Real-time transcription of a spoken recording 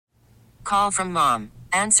Call from mom.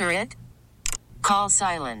 Answer it. Call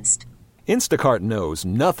silenced. Instacart knows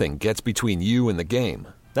nothing gets between you and the game.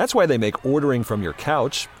 That's why they make ordering from your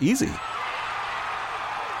couch easy.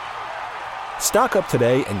 Stock up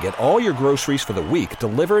today and get all your groceries for the week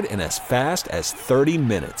delivered in as fast as 30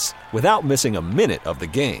 minutes without missing a minute of the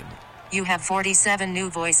game. You have 47 new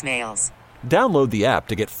voicemails. Download the app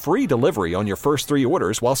to get free delivery on your first 3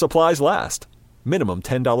 orders while supplies last. Minimum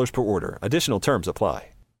 $10 per order. Additional terms apply.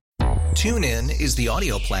 TuneIn is the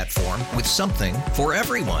audio platform with something for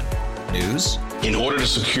everyone. News. In order to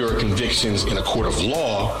secure convictions in a court of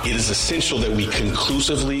law, it is essential that we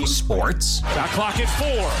conclusively. Sports. Got clock at 4.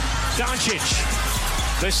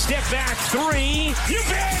 Doncic. The step back 3. You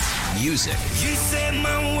bet. Music. You set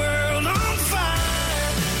my world on fire.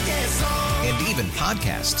 Yes, and even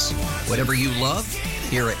podcasts. Whatever you love,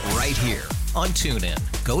 hear it right here on TuneIn.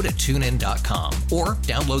 Go to TuneIn.com or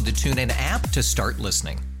download the TuneIn app to start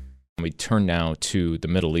listening. We turn now to the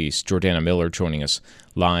Middle East. Jordana Miller joining us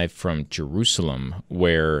live from Jerusalem,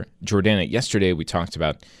 where, Jordana, yesterday we talked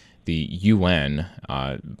about the UN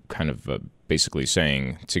basically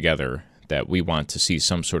saying together that we want to see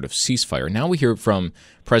some sort of ceasefire. Now we hear from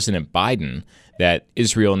President Biden that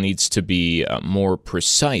Israel needs to be more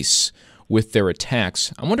precise with their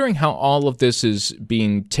attacks. I'm wondering how all of this is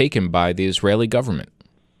being taken by the Israeli government.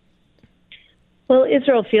 Well,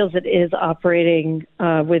 Israel feels it is operating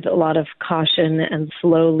with a lot of caution and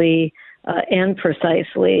slowly and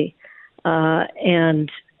precisely.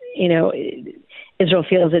 And, Israel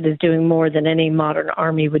feels it is doing more than any modern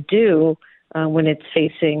army would do when it's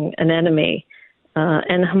facing an enemy.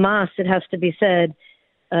 And Hamas, it has to be said,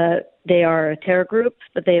 they are a terror group,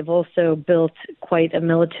 but they have also built quite a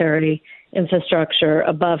military infrastructure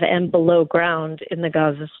above and below ground in the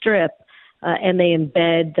Gaza Strip. And they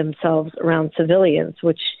embed themselves around civilians,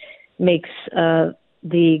 which makes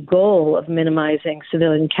the goal of minimizing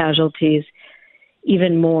civilian casualties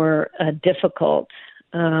even more difficult.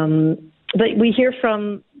 But we hear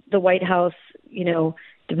from the White House,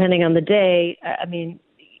 depending on the day. I mean,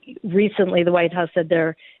 recently the White House said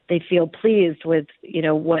they feel pleased with,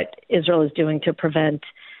 what Israel is doing to prevent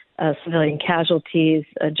civilian casualties.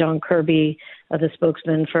 John Kirby, the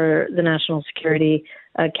spokesman for the National Security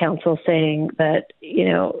Council, saying that,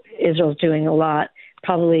 Israel's doing a lot,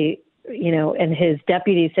 probably, and his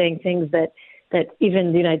deputy saying things that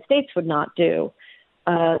even the United States would not do.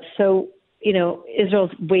 So,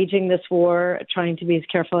 Israel's waging this war, trying to be as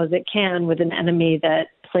careful as it can with an enemy that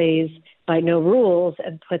plays by no rules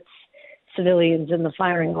and puts civilians in the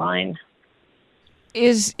firing line.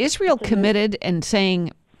 Is Israel committed and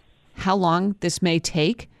saying how long this may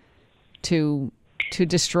take to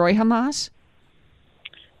destroy Hamas?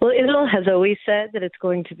 Well, Israel has always said that it's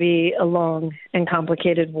going to be a long and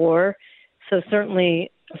complicated war. So certainly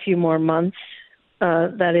a few more months.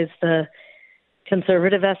 That is the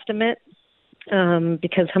conservative estimate,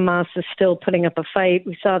 because Hamas is still putting up a fight.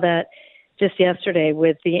 We saw that just yesterday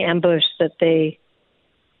with the ambush that they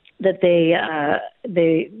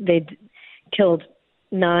killed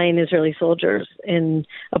 9 Israeli soldiers in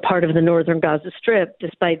a part of the northern Gaza Strip,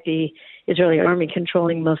 despite the Israeli army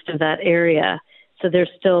controlling most of that area. So there's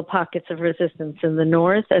still pockets of resistance in the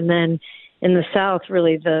north. And then in the south,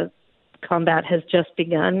 really, the combat has just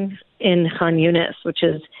begun in Khan Yunis, which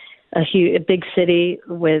is a big city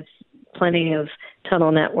with plenty of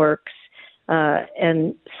tunnel networks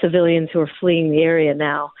and civilians who are fleeing the area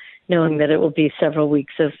now, knowing that it will be several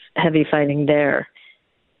weeks of heavy fighting there.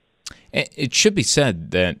 It should be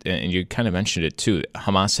said that, and you kind of mentioned it too,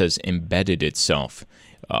 Hamas has embedded itself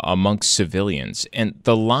amongst civilians. And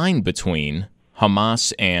the line between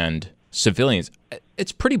Hamas and civilians,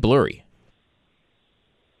 it's pretty blurry.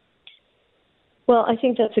 Well, I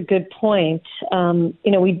think that's a good point.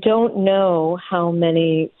 We don't know how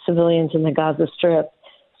many civilians in the Gaza Strip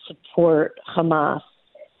support Hamas.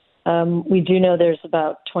 We do know there's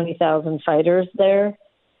about 20,000 fighters there,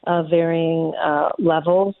 varying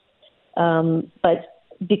levels. But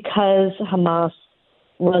because Hamas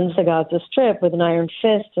runs the Gaza Strip with an iron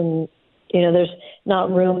fist, and there's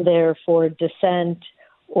not room there for dissent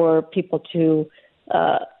or people to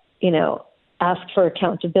ask for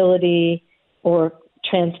accountability or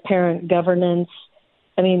transparent governance.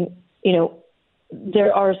 I mean,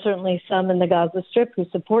 there are certainly some in the Gaza Strip who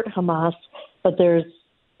support Hamas, but there's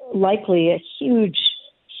likely a huge,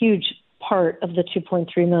 huge part of the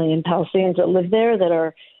 2.3 million Palestinians that live there that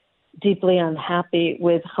are deeply unhappy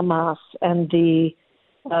with Hamas and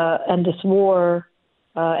this war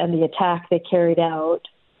and the attack they carried out.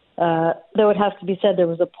 Though it has to be said, there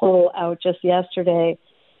was a poll out just yesterday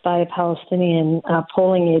by a Palestinian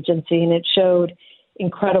polling agency, and it showed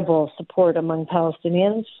incredible support among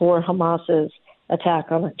Palestinians for Hamas's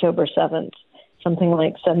attack on October 7th, something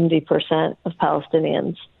like 70% of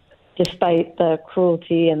Palestinians, despite the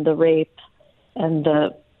cruelty and the rape and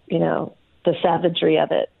the savagery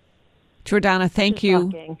of it. Jordana, thank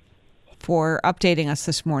you for updating us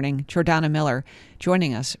this morning. Jordana Miller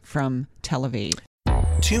joining us from Tel Aviv.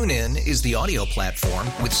 TuneIn is the audio platform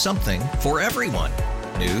with something for everyone.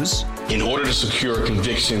 News. In order to secure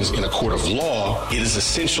convictions in a court of law, it is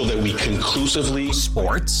essential that we conclusively.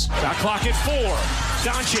 Sports. Shot clock at 4.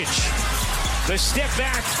 Doncic. The step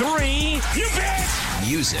back 3. You bet.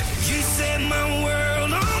 Music. You set my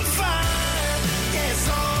world on fire. Yes,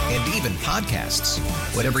 and even podcasts.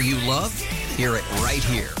 Whatever you love, hear it right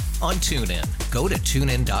here on TuneIn. Go to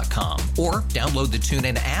TuneIn.com or download the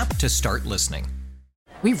TuneIn app to start listening.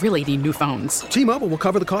 We really need new phones. T-Mobile will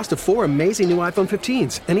cover the cost of 4 amazing new iPhone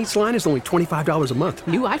 15s, and each line is only $25 a month.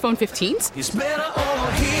 New iPhone 15s? It's better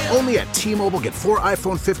over here. Only at T-Mobile, get 4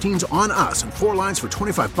 iPhone 15s on us and 4 lines for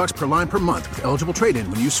 $25 per line per month with eligible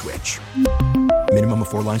trade-in when you switch. Minimum of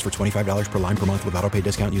 4 lines for $25 per line per month with autopay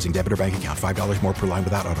discount using debit or bank account. $5 more per line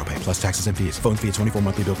without autopay, plus taxes and fees. Phone fee at 24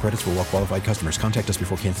 monthly bill credits for well-qualified customers. Contact us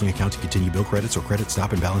before canceling account to continue bill credits or credit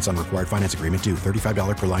stop and balance on required finance agreement due.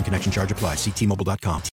 $35 per line connection charge applies. See T-Mobile.com.